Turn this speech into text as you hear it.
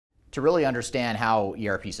To really understand how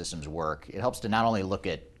ERP systems work, it helps to not only look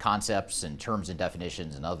at concepts and terms and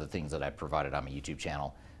definitions and other things that I've provided on my YouTube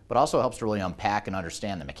channel, but also helps to really unpack and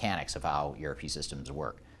understand the mechanics of how ERP systems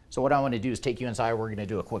work. So what I want to do is take you inside. We're going to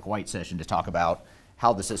do a quick white session to talk about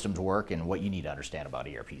how the systems work and what you need to understand about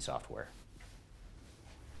ERP software.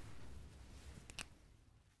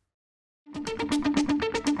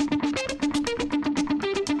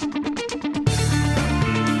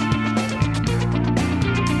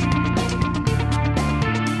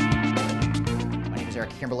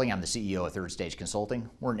 Kimberly, I'm the CEO of Third Stage Consulting.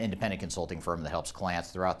 We're an independent consulting firm that helps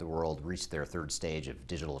clients throughout the world reach their third stage of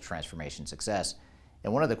digital transformation success.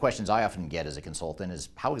 And one of the questions I often get as a consultant is,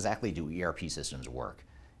 how exactly do ERP systems work?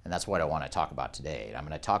 And that's what I want to talk about today. I'm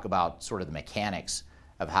going to talk about sort of the mechanics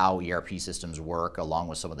of how ERP systems work, along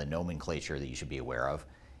with some of the nomenclature that you should be aware of.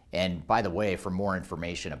 And by the way, for more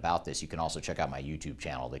information about this, you can also check out my YouTube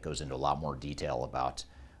channel that goes into a lot more detail about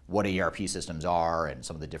what ERP systems are and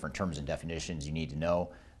some of the different terms and definitions you need to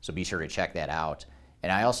know. So be sure to check that out.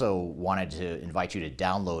 And I also wanted to invite you to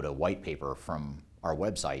download a white paper from our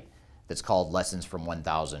website that's called Lessons from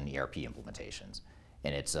 1000 ERP Implementations.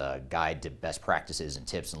 And it's a guide to best practices and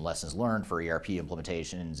tips and lessons learned for ERP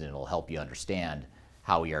implementations, and it'll help you understand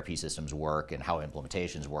how ERP systems work and how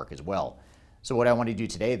implementations work as well. So what I want to do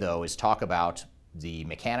today, though, is talk about the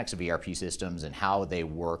mechanics of ERP systems and how they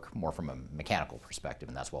work more from a mechanical perspective,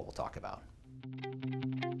 and that's what we'll talk about.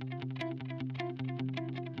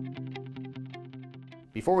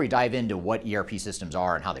 Before we dive into what ERP systems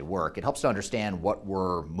are and how they work, it helps to understand what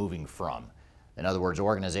we're moving from. In other words,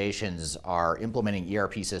 organizations are implementing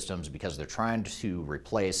ERP systems because they're trying to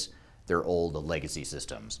replace their old legacy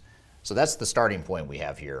systems. So that's the starting point we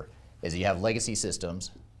have here, is you have legacy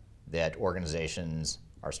systems that organizations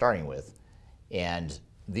are starting with. And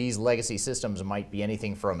these legacy systems might be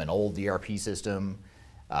anything from an old ERP system.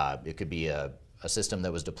 It could be a system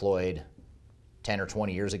that was deployed 10 or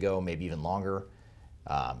 20 years ago, maybe even longer.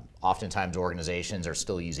 Oftentimes organizations are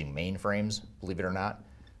still using mainframes, believe it or not.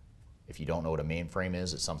 If you don't know what a mainframe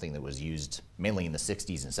is, it's something that was used mainly in the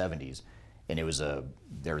 60s and 70s. And it was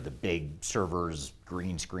they're the big servers,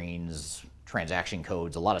 green screens, transaction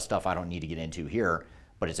codes, a lot of stuff I don't need to get into here.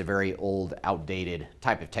 But it's a very old, outdated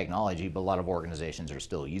type of technology, but a lot of organizations are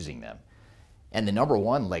still using them. And the number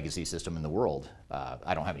one legacy system in the world,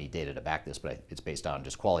 I don't have any data to back this, but it's based on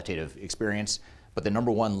just qualitative experience, but the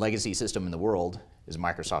number one legacy system in the world is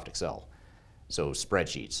Microsoft Excel. So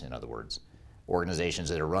spreadsheets, in other words. Organizations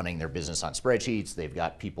that are running their business on spreadsheets, they've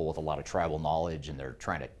got people with a lot of tribal knowledge, and they're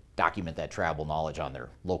trying to document that tribal knowledge on their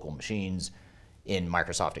local machines in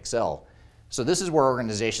Microsoft Excel. So this is where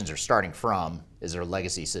organizations are starting from, is their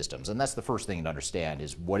legacy systems. And that's the first thing to understand,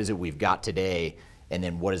 is what is it we've got today, and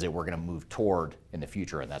then what is it we're going to move toward in the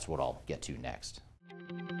future, and that's what I'll get to next.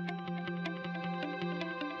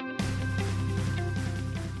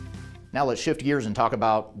 Now let's shift gears and talk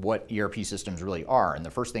about what ERP systems really are. And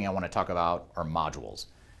the first thing I want to talk about are modules.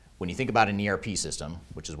 When you think about an ERP system,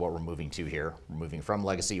 which is what we're moving to here, we're moving from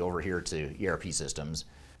legacy over here to ERP systems,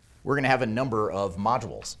 we're going to have a number of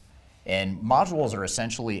modules. And modules are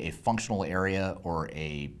essentially a functional area or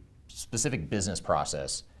a specific business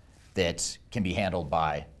process that can be handled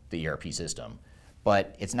by the ERP system.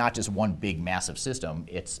 But it's not just one big massive system,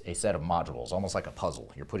 it's a set of modules, almost like a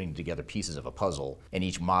puzzle. You're putting together pieces of a puzzle, and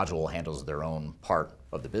each module handles their own part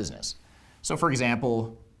of the business. So for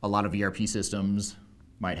example, a lot of ERP systems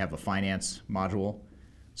might have a finance module.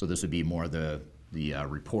 So this would be more the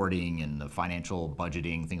reporting and the financial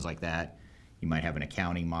budgeting, things like that. You might have an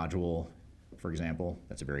accounting module, for example.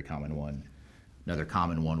 That's a very common one. Another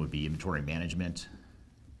common one would be inventory management.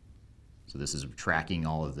 So this is tracking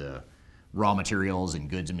all of the raw materials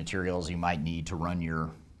and goods and materials you might need to run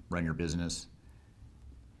your business.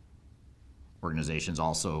 Organizations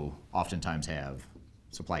also oftentimes have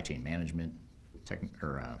supply chain management,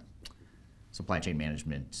 supply chain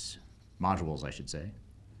management modules, I should say.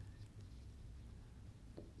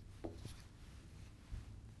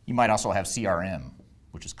 You might also have CRM,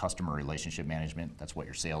 which is customer relationship management. That's what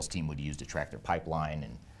your sales team would use to track their pipeline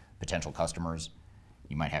and potential customers.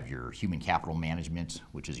 You might have your human capital management,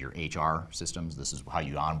 which is your HR systems. This is how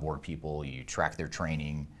you onboard people, you track their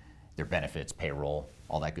training, their benefits, payroll,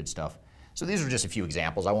 all that good stuff. So these are just a few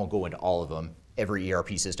examples. I won't go into all of them. Every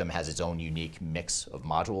ERP system has its own unique mix of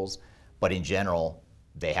modules, but in general,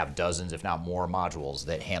 they have dozens, if not more, modules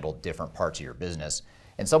that handle different parts of your business.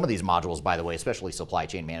 And some of these modules, by the way, especially supply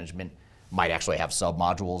chain management, might actually have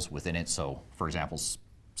sub-modules within it. So, for example,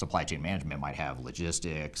 supply chain management might have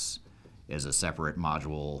logistics as a separate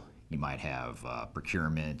module. You might have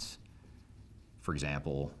procurement, for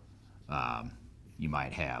example. you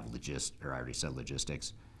might have I already said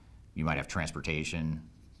logistics. You might have transportation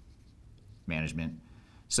management.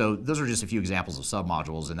 So those are just a few examples of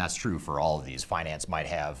submodules, and that's true for all of these. Finance might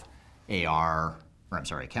have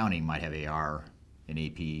accounting might have AR and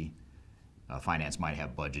AP. Finance might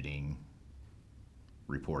have budgeting,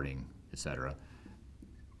 reporting, etc.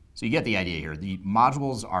 So you get the idea here. The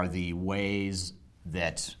modules are the ways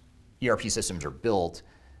that ERP systems are built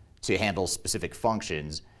to handle specific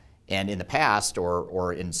functions. And in the past,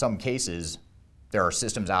 or in some cases, there are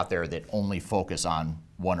systems out there that only focus on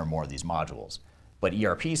one or more of these modules. But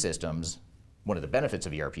ERP systems, one of the benefits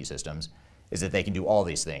of ERP systems is that they can do all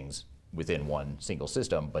these things within one single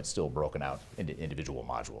system, but still broken out into individual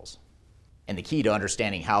modules. And the key to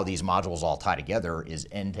understanding how these modules all tie together is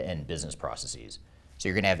end-to-end business processes. So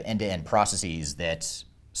you're going to have end-to-end processes that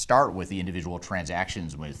start with the individual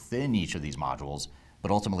transactions within each of these modules,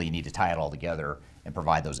 but ultimately you need to tie it all together and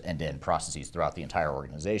provide those end-to-end processes throughout the entire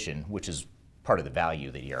organization, which is part of the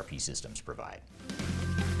value that ERP systems provide.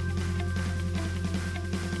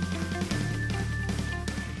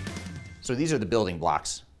 So these are the building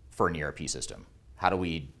blocks for an ERP system. How do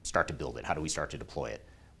we start to build it? How do we start to deploy it?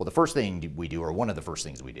 Well, the first thing we do, or one of the first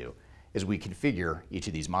things we do, is we configure each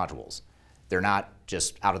of these modules. They're not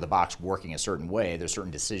just out of the box working a certain way. There's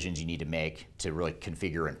certain decisions you need to make to really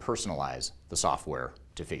configure and personalize the software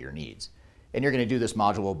to fit your needs. And you're going to do this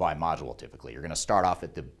module by module typically. You're going to start off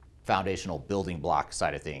at the foundational building block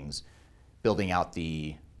side of things, building out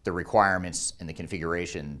the requirements and the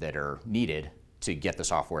configuration that are needed to get the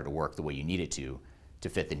software to work the way you need it to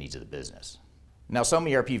fit the needs of the business. Now, some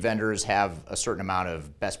ERP vendors have a certain amount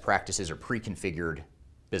of best practices or pre-configured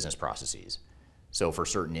business processes. So for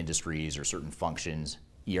certain industries or certain functions,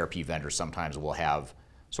 ERP vendors sometimes will have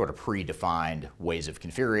sort of predefined ways of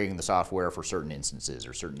configuring the software for certain instances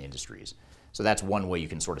or certain industries. So that's one way you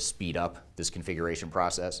can sort of speed up this configuration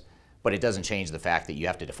process, but it doesn't change the fact that you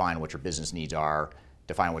have to define what your business needs are,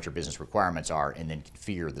 define what your business requirements are, and then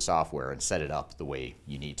configure the software and set it up the way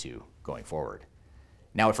you need to going forward.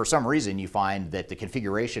 Now, if for some reason you find that the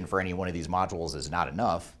configuration for any one of these modules is not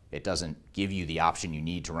enough, it doesn't give you the option you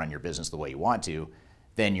need to run your business the way you want to,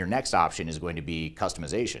 then your next option is going to be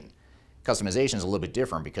customization. Customization is a little bit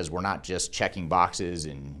different because we're not just checking boxes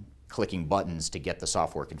and clicking buttons to get the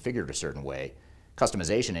software configured a certain way.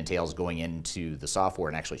 Customization entails going into the software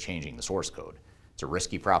and actually changing the source code. It's a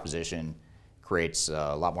risky proposition, creates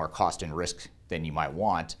a lot more cost and risk than you might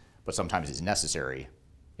want, but sometimes it's necessary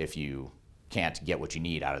if you can't get what you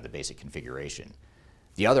need out of the basic configuration.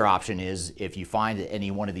 The other option is if you find that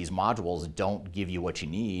any one of these modules don't give you what you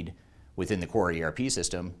need within the core ERP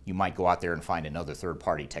system, you might go out there and find another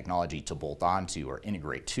third-party technology to bolt onto or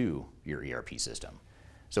integrate to your ERP system.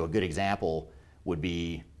 So a good example would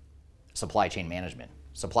be supply chain management.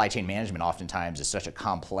 Supply chain management oftentimes is such a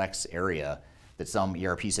complex area that some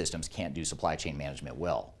ERP systems can't do supply chain management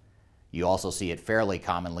well. You also see it fairly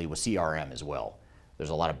commonly with CRM as well. There's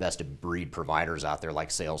a lot of best-of-breed providers out there, like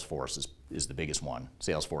Salesforce is the biggest one,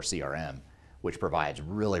 Salesforce CRM, which provides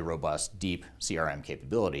really robust, deep CRM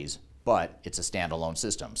capabilities, but it's a standalone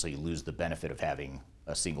system, so you lose the benefit of having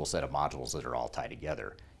a single set of modules that are all tied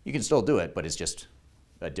together. You can still do it, but it's just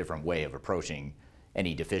a different way of approaching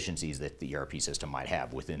any deficiencies that the ERP system might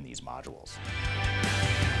have within these modules.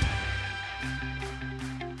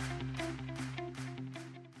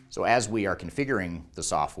 So as we are configuring the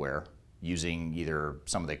software, using either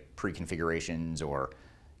some of the pre-configurations or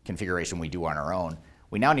configuration we do on our own,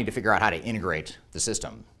 we now need to figure out how to integrate the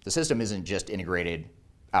system. The system isn't just integrated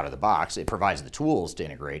out of the box, it provides the tools to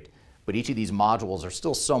integrate, but each of these modules are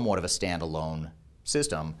still somewhat of a standalone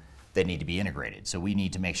system that need to be integrated. So we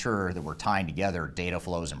need to make sure that we're tying together data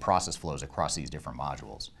flows and process flows across these different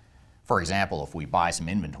modules. For example, if we buy some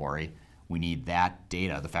inventory, we need that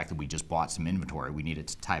data, the fact that we just bought some inventory, we need it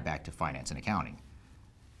to tie back to finance and accounting.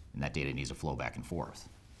 And that data needs to flow back and forth.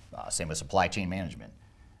 Same with supply chain management.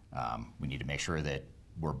 We need to make sure that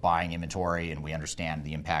we're buying inventory and we understand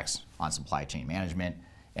the impacts on supply chain management.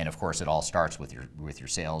 And of course, it all starts with your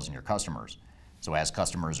sales and your customers. So as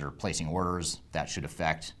customers are placing orders, that should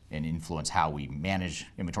affect and influence how we manage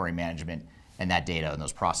inventory management, and that data and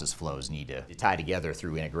those process flows need to tie together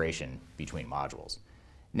through integration between modules.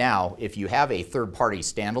 Now, if you have a third-party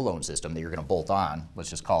standalone system that you're going to bolt on, let's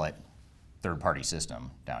just call it third-party system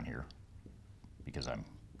down here because I'm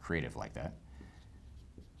creative like that.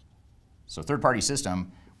 So third-party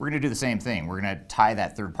system, we're going to do the same thing. We're going to tie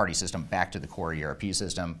that third-party system back to the core ERP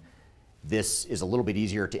system. This is a little bit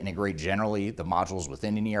easier to integrate generally the modules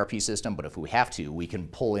within an ERP system, but if we have to, we can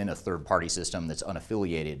pull in a third-party system that's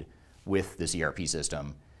unaffiliated with this ERP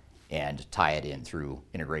system and tie it in through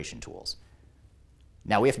integration tools.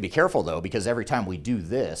 Now we have to be careful though, because every time we do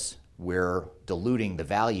this, we're diluting the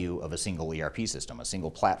value of a single ERP system, a single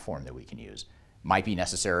platform that we can use. Might be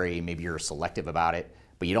necessary, maybe you're selective about it,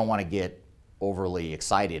 but you don't want to get overly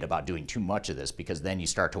excited about doing too much of this, because then you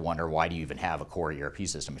start to wonder, why do you even have a core ERP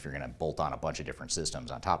system if you're going to bolt on a bunch of different systems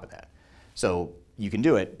on top of that? So you can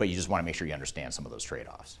do it, but you just want to make sure you understand some of those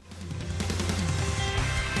trade-offs.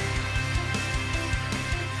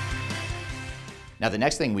 Now the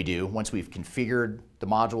next thing we do, once we've configured the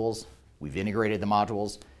modules, we've integrated the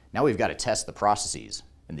modules, now we've got to test the processes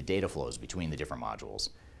and the data flows between the different modules.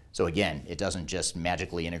 So again, it doesn't just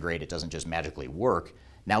magically integrate, it doesn't just magically work.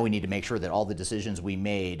 Now we need to make sure that all the decisions we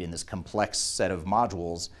made in this complex set of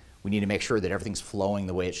modules, we need to make sure that everything's flowing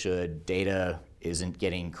the way it should, data isn't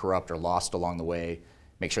getting corrupt or lost along the way,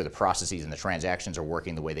 make sure the processes and the transactions are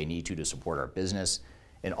working the way they need to support our business.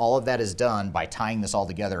 And all of that is done by tying this all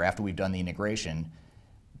together after we've done the integration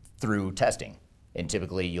through testing. And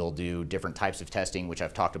typically you'll do different types of testing, which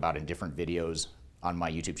I've talked about in different videos on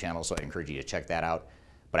my YouTube channel, so I encourage you to check that out.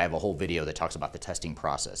 But I have a whole video that talks about the testing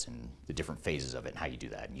process and the different phases of it and how you do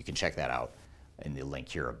that. And you can check that out in the link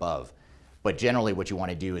here above. But generally what you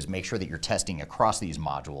want to do is make sure that you're testing across these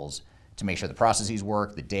modules to make sure the processes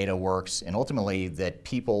work, the data works, and ultimately that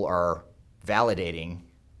people are validating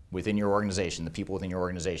within your organization, the people within your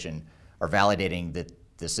organization are validating that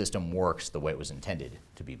the system works the way it was intended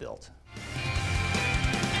to be built.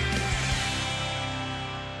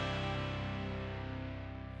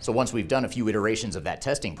 So once we've done a few iterations of that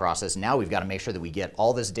testing process, now we've got to make sure that we get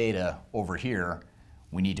all this data over here.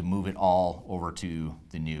 We need to move it all over to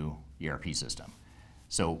the new ERP system.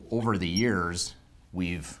 So over the years,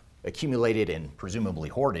 we've accumulated and presumably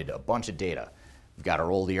hoarded a bunch of data. We've got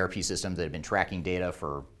our old ERP systems that have been tracking data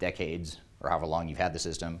for decades, or however long you've had the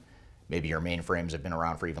system. Maybe your mainframes have been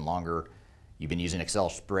around for even longer. You've been using Excel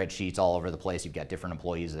spreadsheets all over the place. You've got different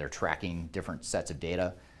employees that are tracking different sets of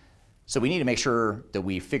data. So we need to make sure that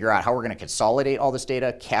we figure out how we're going to consolidate all this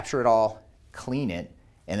data, capture it all, clean it,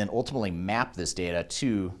 and then ultimately map this data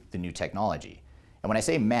to the new technology. And when I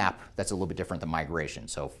say map, that's a little bit different than migration.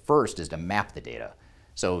 So first is to map the data.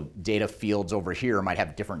 So data fields over here might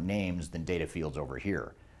have different names than data fields over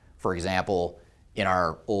here. For example, in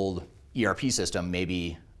our old ERP system,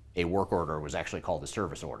 maybe a work order was actually called a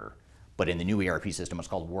service order. But in the new ERP system, it's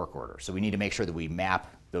called work order. So we need to make sure that we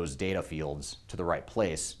map those data fields to the right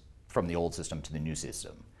place from the old system to the new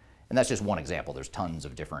system. And that's just one example. There's tons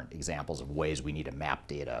of different examples of ways we need to map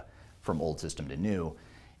data from old system to new.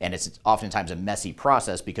 And it's oftentimes a messy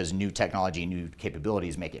process because new technology, new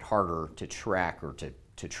capabilities make it harder to track or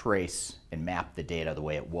to trace and map the data the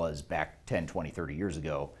way it was back 10, 20, 30 years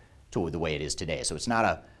ago to the way it is today. So it's not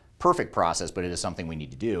a perfect process, but it is something we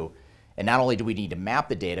need to do. And not only do we need to map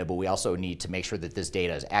the data, but we also need to make sure that this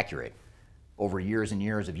data is accurate. Over years and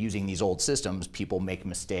years of using these old systems, people make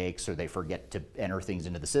mistakes or they forget to enter things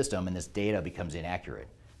into the system and this data becomes inaccurate.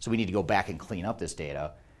 So we need to go back and clean up this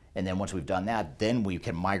data. And then once we've done that, then we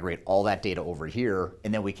can migrate all that data over here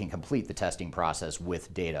and then we can complete the testing process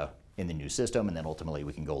with data in the new system, and then ultimately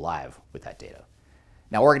we can go live with that data.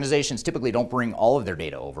 Now organizations typically don't bring all of their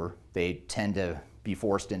data over. They tend to be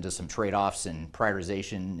forced into some trade-offs and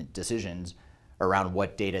prioritization decisions around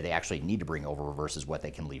what data they actually need to bring over versus what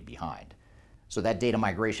they can leave behind. So that data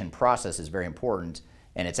migration process is very important,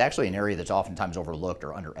 and it's actually an area that's oftentimes overlooked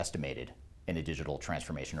or underestimated in a digital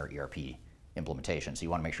transformation or ERP implementation. So you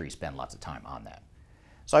want to make sure you spend lots of time on that.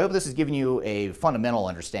 So I hope this has given you a fundamental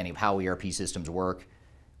understanding of how ERP systems work,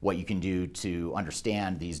 what you can do to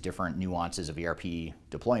understand these different nuances of ERP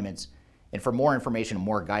deployments. And for more information and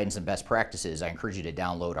more guidance and best practices, I encourage you to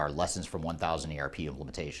download our Lessons from 1,000 ERP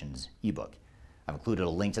Implementations ebook. I've included a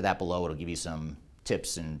link to that below. It'll give you some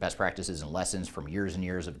tips and best practices and lessons from years and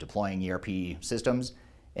years of deploying ERP systems,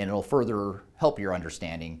 and it'll further help your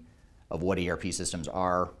understanding of what ERP systems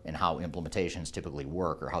are and how implementations typically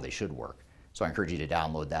work or how they should work. So I encourage you to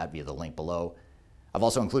download that via the link below. I've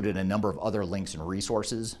also included a number of other links and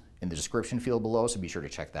resources in the description field below, so be sure to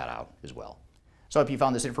check that out as well. So I hope you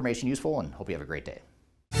found this information useful and hope you have a great day.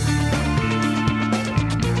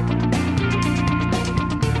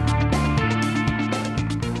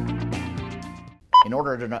 In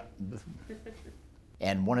order to not,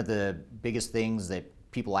 and one of the biggest things that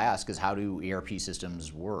people ask is, how do ERP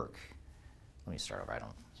systems work? Let me start over. I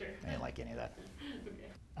didn't like any of that. Okay.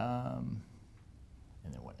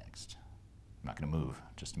 And then what next? I'm not going to move,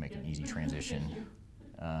 just to make an easy transition.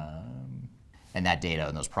 And that data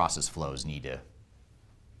and those process flows need to